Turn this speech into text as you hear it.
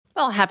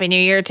Well, Happy New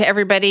Year to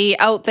everybody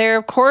out there,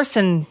 of course,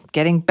 and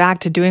getting back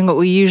to doing what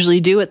we usually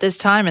do at this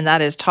time, and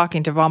that is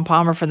talking to Vaughn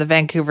Palmer from the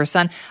Vancouver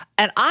Sun.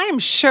 And I'm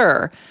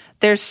sure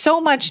there's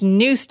so much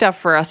new stuff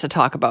for us to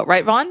talk about,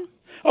 right, Vaughn?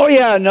 Oh,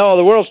 yeah, no,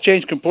 the world's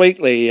changed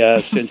completely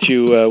since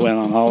you went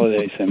on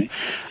holiday, Simi.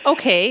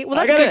 Okay, well,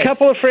 that's good. I got a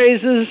couple of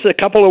phrases, a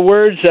couple of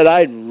words that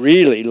I'd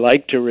really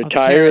like to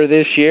retire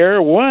this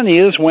year. One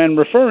is, when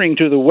referring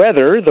to the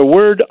weather, the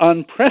word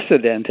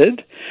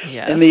unprecedented.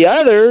 Yes. And the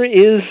other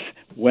is,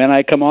 when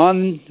I come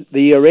on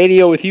the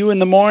radio with you in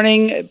the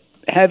morning,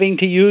 having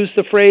to use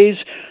the phrase,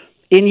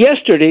 in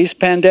yesterday's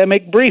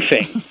pandemic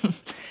briefing.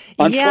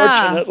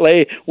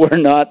 Unfortunately, we're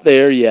not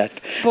there yet.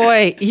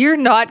 Boy, you're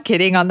not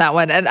kidding on that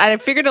one. And I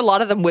figured a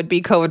lot of them would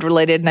be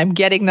COVID-related, and I'm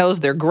getting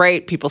those. They're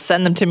great. People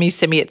send them to me,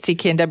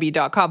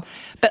 simi@cknw.com.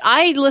 But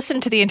I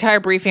listened to the entire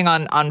briefing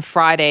on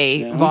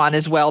Friday, Vaughn,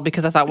 as well,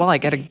 because I thought, well, I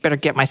better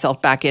get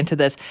myself back into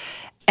this.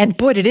 And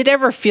boy, did it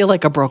ever feel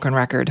like a broken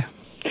record.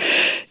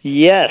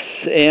 Yes,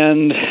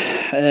 and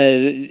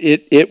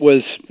it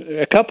was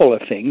a couple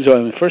of things. I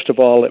mean, first of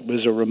all, it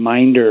was a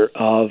reminder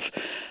of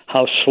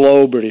how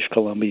slow British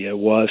Columbia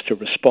was to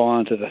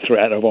respond to the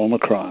threat of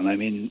Omicron. I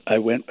mean, I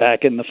went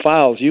back in the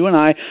files. You and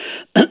I,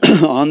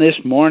 on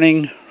this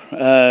morning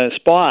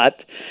spot,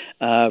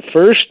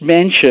 first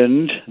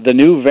mentioned the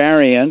new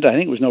variant. I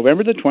think it was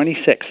November the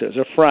 26th. It was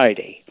a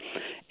Friday.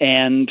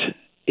 And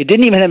it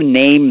didn't even have a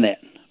name then,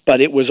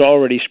 but it was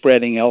already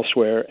spreading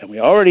elsewhere. And we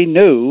already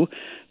knew,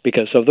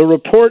 because of the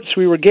reports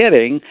we were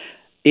getting,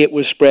 it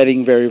was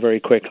spreading very, very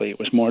quickly. It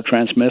was more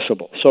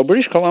transmissible. So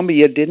British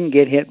Columbia didn't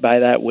get hit by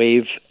that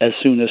wave as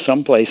soon as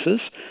some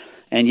places,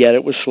 and yet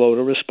it was slow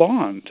to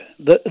respond.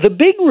 The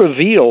big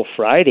reveal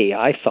Friday,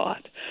 I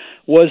thought,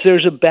 was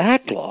there's a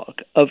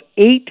backlog of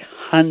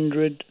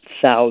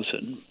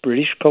 800,000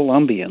 British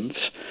Columbians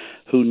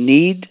who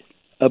need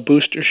a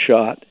booster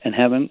shot and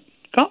haven't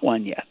got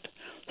one yet.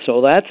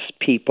 So that's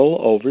people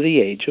over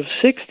the age of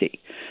 60.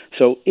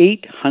 So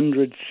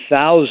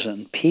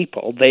 800,000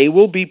 people, they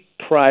will be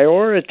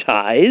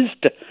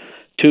prioritized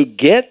to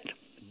get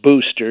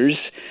boosters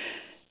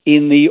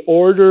in the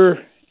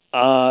order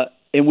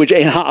in which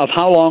of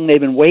how long they've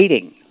been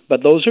waiting.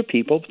 But those are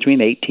people between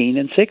 18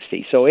 and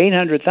 60, so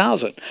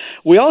 800,000.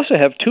 We also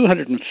have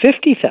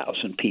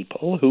 250,000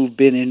 people who've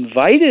been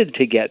invited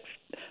to get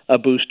a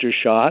booster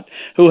shot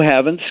who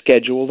haven't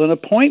scheduled an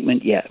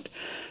appointment yet.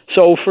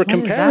 So for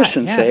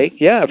comparison's sake,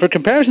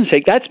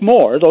 that's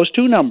more. Those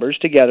two numbers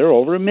together,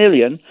 over 1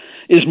 million,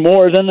 is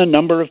more than the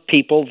number of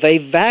people they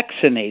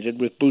vaccinated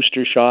with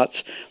booster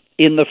shots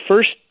in the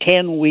first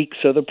 10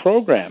 weeks of the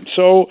program.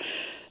 So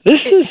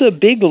this is a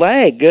big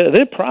lag.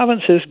 The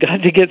province has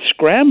got to get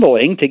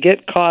scrambling to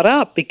get caught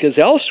up, because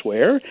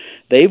elsewhere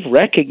they've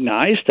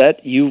recognized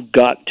that you've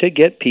got to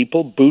get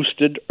people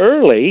boosted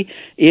early.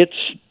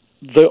 It's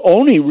the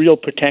only real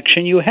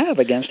protection you have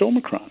against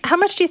Omicron. How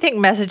much do you think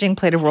messaging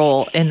played a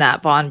role in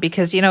that, Vaughn?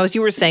 Because, as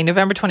you were saying,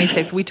 November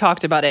 26th, we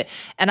talked about it.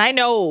 And I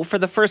know for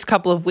the first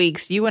couple of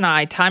weeks, you and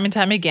I, time and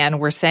time again,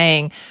 were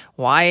saying,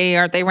 why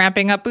aren't they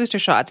ramping up booster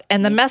shots?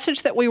 And the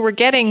message that we were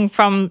getting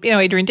from,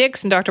 Adrian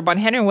Dix and Dr. Bon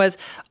Henry was,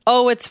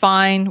 oh, it's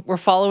fine. We're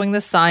following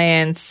the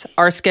science.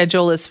 Our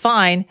schedule is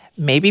fine.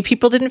 Maybe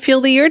people didn't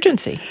feel the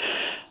urgency.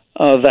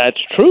 That's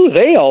true.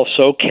 They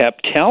also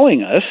kept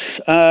telling us,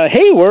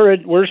 hey,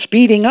 we're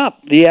speeding up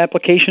the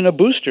application of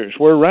boosters.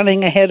 We're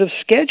running ahead of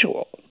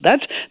schedule.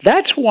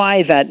 That's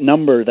why that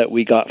number that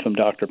we got from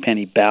Dr.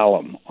 Penny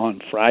Ballum on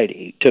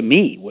Friday, to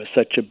me, was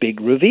such a big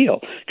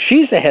reveal.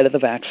 She's the head of the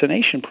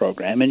vaccination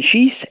program, and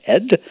she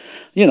said,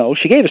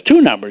 she gave us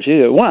two numbers.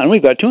 One,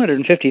 we've got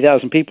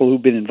 250,000 people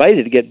who've been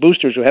invited to get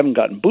boosters who haven't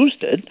gotten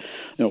boosted,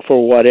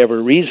 for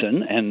whatever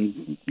reason.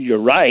 And you're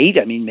right.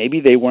 I mean, maybe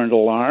they weren't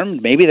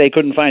alarmed. Maybe they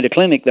couldn't find a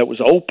clinic that was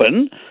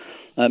open.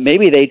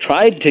 Maybe they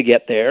tried to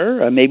get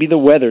there. Maybe the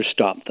weather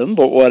stopped them.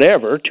 But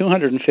whatever,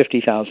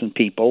 250,000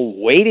 people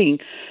waiting,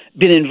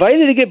 been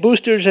invited to get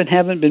boosters and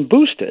haven't been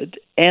boosted.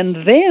 And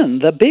then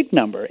the big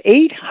number,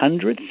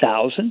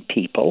 800,000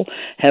 people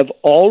have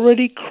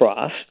already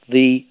crossed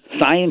the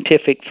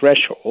scientific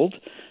threshold,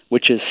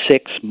 which is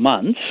 6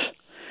 months,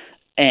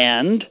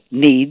 and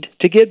need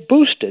to get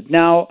boosted.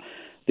 Now,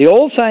 the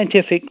old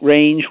scientific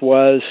range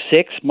was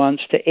 6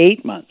 months to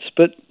 8 months,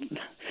 but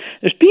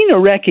there's been a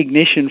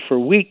recognition for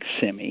weeks,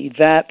 Simi,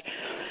 that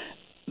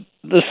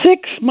the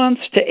 6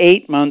 months to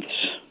 8 months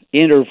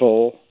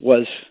interval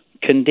was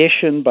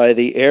conditioned by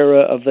the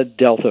era of the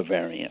Delta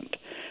variant.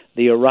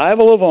 The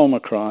arrival of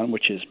Omicron,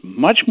 which is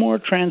much more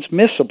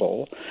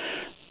transmissible,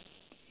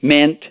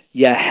 meant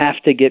you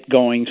have to get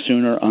going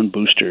sooner on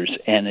boosters,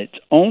 and it's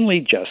only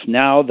just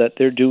now that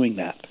they're doing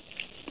that.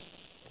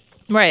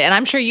 Right, and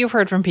I'm sure you've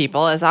heard from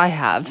people, as I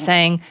have,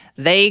 saying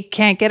they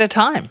can't get a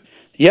time.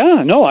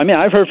 Yeah, no, I mean,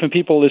 I've heard from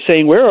people that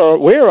saying,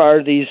 where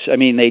are these? I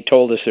mean, they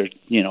told us there's,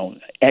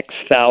 X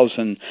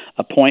thousand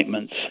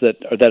appointments that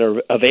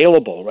are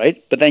available,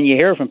 right? But then you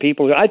hear from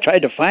people, I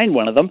tried to find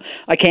one of them,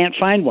 I can't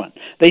find one.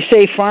 They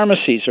say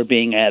pharmacies are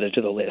being added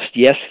to the list.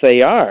 Yes,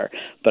 they are.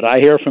 But I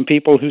hear from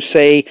people who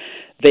say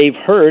they've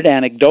heard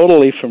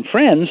anecdotally from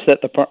friends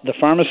that the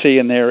pharmacy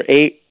in their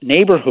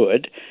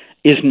neighborhood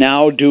is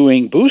now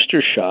doing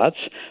booster shots,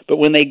 but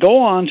when they go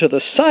onto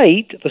the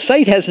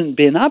site hasn't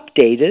been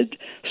updated,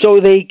 so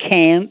they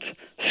can't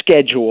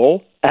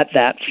schedule at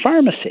that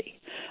pharmacy.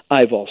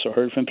 I've also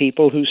heard from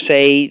people who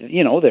say,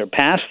 they're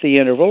past the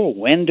interval.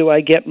 When do I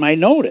get my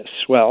notice?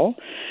 Well,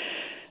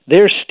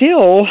 they're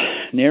still,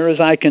 near as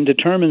I can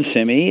determine,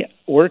 Simi,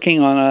 working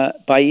on a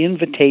by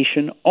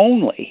invitation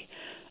only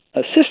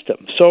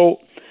system. So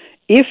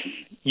if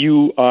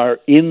you are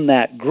in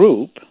that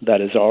group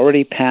that is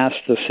already past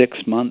the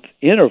 6-month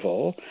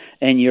interval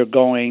and you're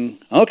going,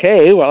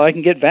 okay, well, I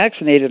can get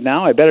vaccinated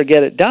now, I better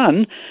get it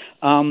done,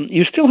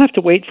 you still have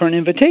to wait for an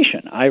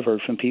invitation. I've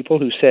heard from people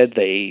who said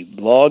they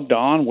logged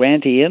on,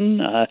 went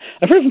in.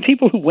 I've heard from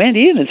people who went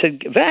in and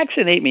said,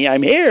 vaccinate me,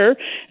 I'm here.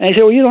 And I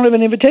said, well, you don't have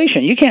an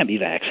invitation. You can't be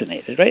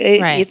vaccinated, right?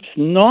 Right. It's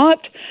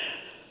not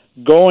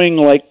going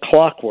like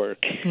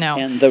clockwork. No.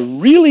 And the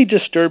really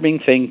disturbing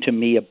thing to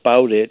me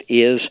about it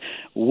is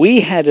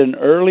we had an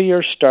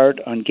earlier start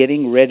on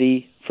getting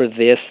ready for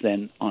this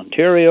than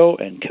Ontario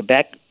and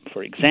Quebec,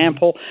 for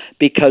example,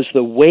 because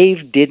the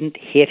wave didn't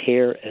hit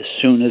here as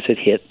soon as it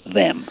hit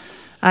them.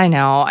 I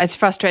know. It's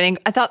frustrating.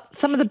 I thought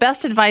some of the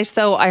best advice,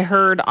 though, I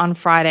heard on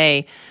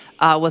Friday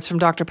was from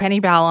Dr. Penny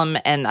Ballum,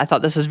 and I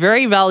thought this was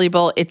very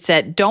valuable. It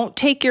said, don't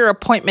take your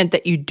appointment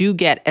that you do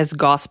get as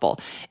gospel.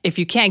 If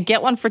you can't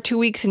get one for 2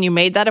 weeks and you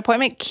made that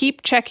appointment,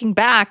 keep checking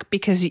back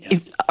because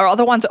if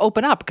other ones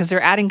open up because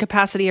they're adding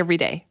capacity every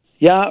day.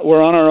 Yeah,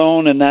 we're on our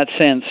own in that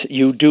sense.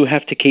 You do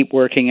have to keep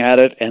working at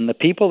it, and the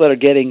people that are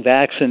getting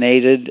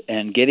vaccinated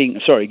and getting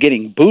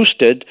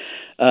boosted,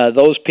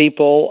 those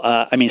people,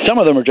 some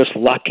of them are just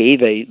lucky.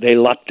 They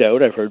lucked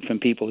out. I've heard from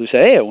people who say,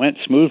 hey, it went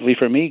smoothly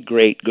for me.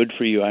 Great, good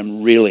for you.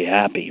 I'm really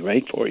happy,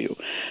 right, for you.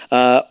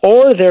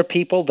 Or they're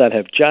people that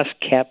have just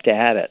kept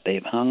at it.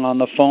 They've hung on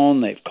the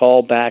phone. They've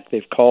called back.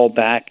 They've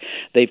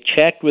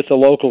checked with the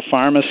local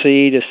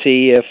pharmacy to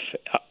see if,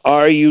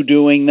 are you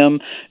doing them?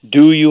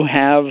 Do you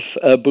have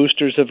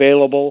boosters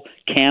available?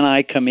 Can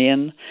I come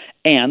in?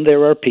 And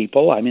there are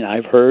people,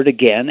 I've heard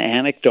again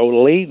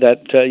anecdotally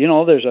that,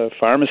 there's a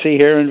pharmacy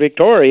here in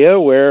Victoria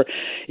where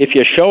if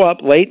you show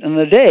up late in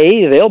the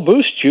day, they'll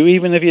boost you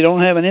even if you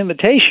don't have an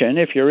invitation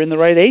if you're in the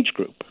right age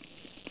group.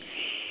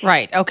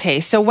 Right.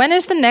 Okay. So when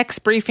is the next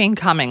briefing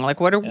coming?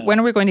 When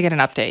are we going to get an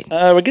update?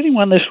 We're getting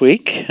one this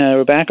week.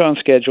 We're back on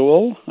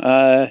schedule.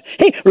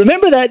 Hey,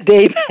 remember that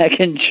day back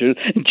in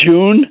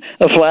June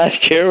of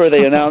last year where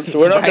they announced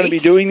we're not going to be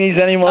doing these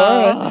anymore?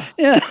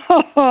 Yeah.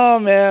 Oh,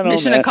 man.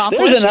 Mission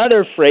accomplished. There's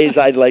another phrase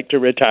I'd like to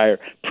retire.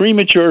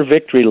 Premature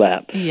victory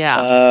lap.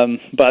 Yeah.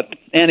 But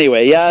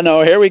anyway,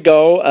 here we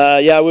go.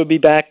 We'll be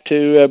back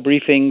to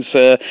briefings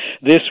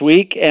this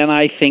week, and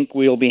I think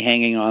we'll be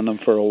hanging on them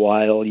for a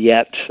while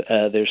yet.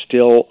 There's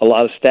still a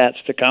lot of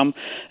stats to come.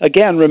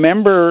 Again,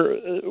 remember,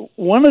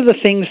 one of the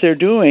things they're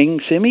doing,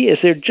 Simi, is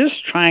they're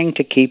just trying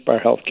to keep our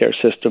healthcare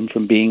system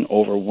from being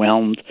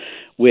overwhelmed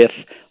with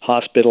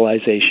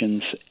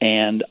hospitalizations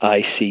and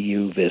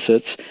ICU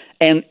visits,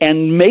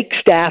 and make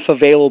staff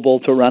available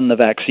to run the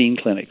vaccine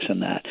clinics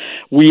and that.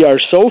 We are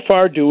so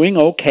far doing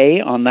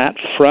okay on that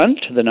front.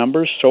 The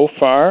numbers so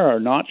far are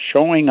not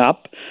showing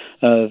up.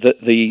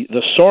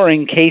 The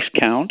soaring case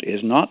count is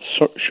not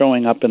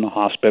showing up in the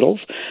hospitals.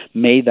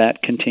 May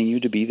that continue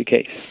to be the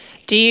case.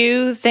 Do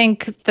you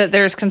think that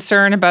there's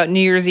concern about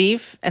New Year's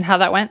Eve and how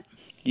that went?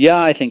 Yeah,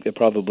 I think there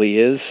probably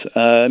is.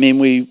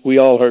 We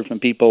all heard from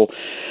people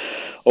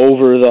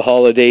over the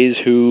holidays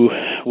who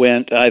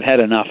went, I've had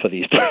enough of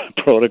these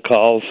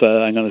protocols.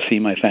 I'm going to see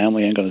my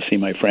family. I'm going to see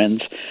my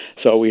friends.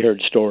 So we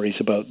heard stories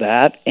about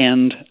that.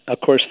 And, of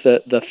course,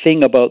 the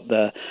thing about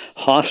the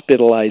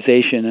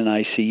hospitalization and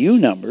ICU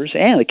numbers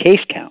and the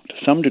case count to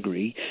some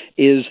degree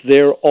is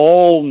they're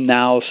all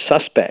now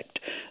suspect.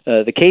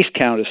 The case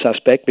count is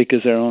suspect because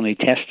they're only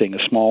testing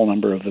a small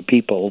number of the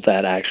people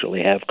that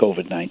actually have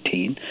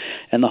COVID-19.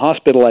 And the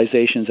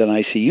hospitalizations and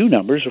ICU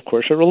numbers, of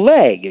course, are a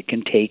lag. It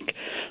can take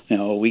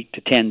a week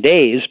to 10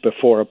 days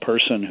before a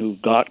person who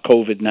got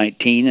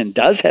COVID-19 and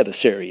does have a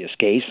serious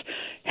case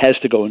has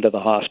to go into the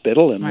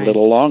hospital, and a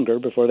little longer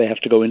before they have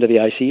to go into the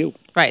ICU.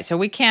 Right.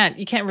 So you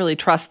can't really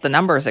trust the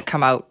numbers that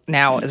come out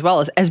now as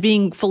well as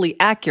being fully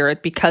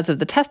accurate because of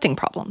the testing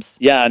problems.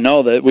 Yeah,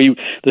 no,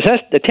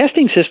 the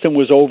testing system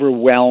was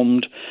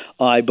overwhelmed.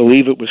 I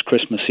believe it was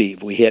Christmas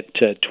Eve. We hit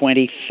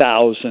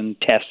 20,000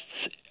 tests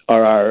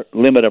are our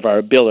limit of our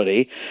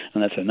ability,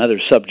 and that's another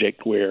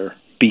subject where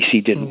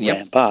BC didn't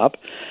ramp up.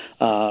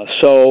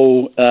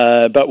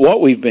 But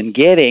what we've been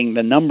getting,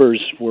 the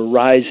numbers were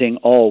rising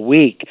all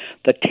week.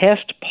 The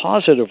test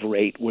positive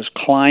rate was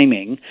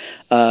climbing.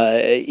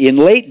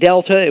 In late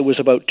Delta, it was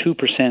about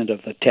 2%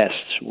 of the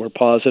tests were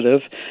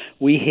positive.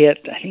 We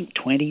hit, I think,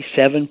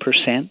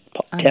 27%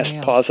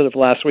 test positive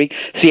last week.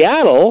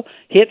 Seattle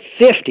hit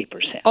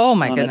 50%. Oh,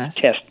 my goodness.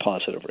 Test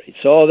positive rate.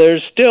 So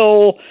there's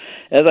still,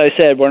 as I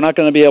said, we're not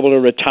going to be able to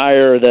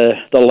retire the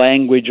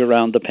language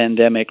around the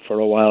pandemic for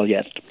a while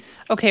yet.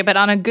 Okay, but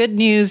on a good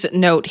news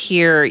note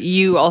here,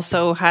 you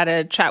also had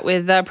a chat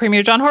with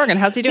Premier John Horgan.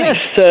 How's he doing?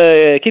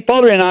 Yes, Keith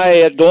Baldry and I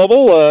at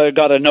Global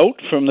got a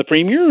note from the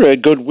Premier,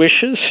 good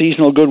wishes,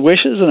 seasonal good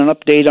wishes, and an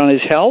update on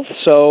his health.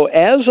 So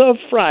as of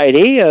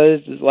Friday,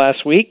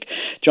 last week,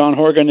 John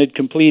Horgan had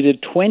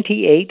completed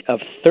 28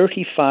 of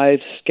 35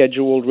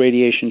 scheduled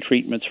radiation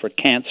treatments for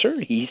cancer.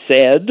 He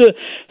said,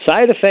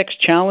 side effects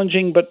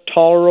challenging but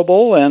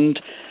tolerable, and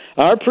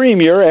our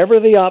Premier,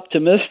 ever the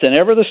optimist and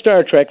ever the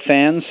Star Trek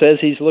fan, says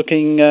he's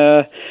looking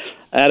at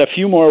a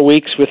few more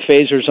weeks with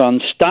phasers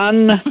on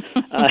stun.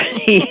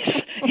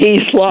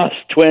 He's lost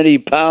 20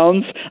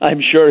 pounds.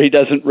 I'm sure he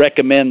doesn't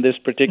recommend this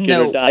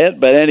particular diet,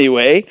 but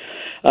anyway,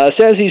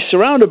 says he's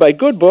surrounded by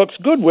good books,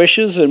 good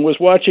wishes, and was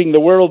watching the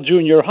World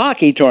Junior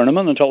Hockey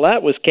Tournament until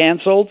that was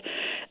canceled.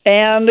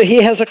 And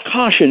he has a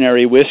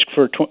cautionary wish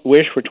for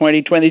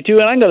 2022,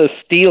 and I'm going to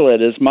steal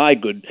it as my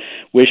good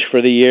wish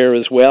for the year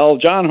as well.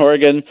 John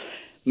Horgan,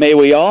 may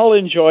we all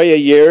enjoy a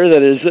year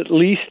that is at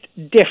least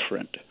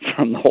different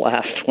from the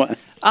last one.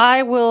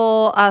 I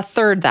will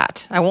third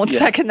that. I won't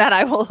second that.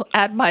 I will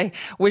add my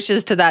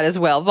wishes to that as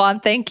well.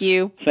 Vaughn, thank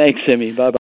you. Thanks, Simi. Bye-bye.